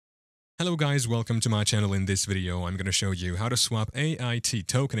Hello guys, welcome to my channel. In this video, I'm going to show you how to swap AIT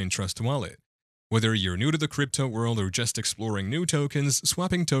token in Trust Wallet. Whether you're new to the crypto world or just exploring new tokens,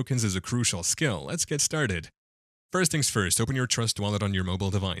 swapping tokens is a crucial skill. Let's get started. First things first, open your Trust Wallet on your mobile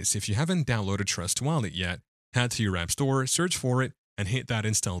device. If you haven't downloaded Trust Wallet yet, head to your app store, search for it, and hit that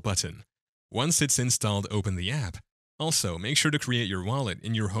install button. Once it's installed, open the app. Also, make sure to create your wallet.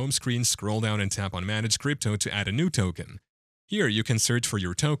 In your home screen, scroll down and tap on Manage Crypto to add a new token. Here, you can search for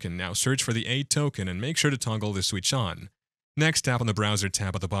your token. Now search for the AIT token and make sure to toggle the switch on. Next, tap on the browser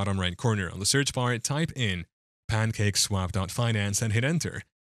tab at the bottom right corner. On the search bar, type in PancakeSwap.finance and hit enter.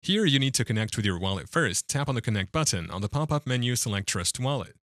 Here, you need to connect with your wallet first. Tap on the Connect button. On the pop-up menu, select Trust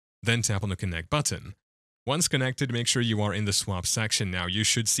Wallet. Then tap on the Connect button. Once connected, make sure you are in the Swap section. Now, you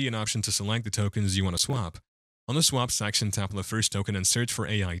should see an option to select the tokens you want to swap. On the Swap section, tap on the first token and search for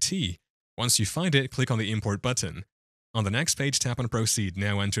AIT. Once you find it, click on the Import button. On the next page, tap on Proceed.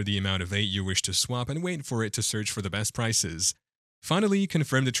 Now enter the amount of AIT you wish to swap and wait for it to search for the best prices. Finally,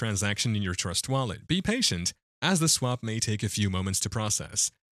 confirm the transaction in your Trust Wallet. Be patient, as the swap may take a few moments to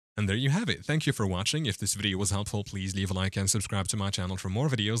process. And there you have it. Thank you for watching. If this video was helpful, please leave a like and subscribe to my channel for more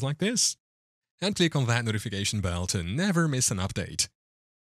videos like this. And click on that notification bell to never miss an update.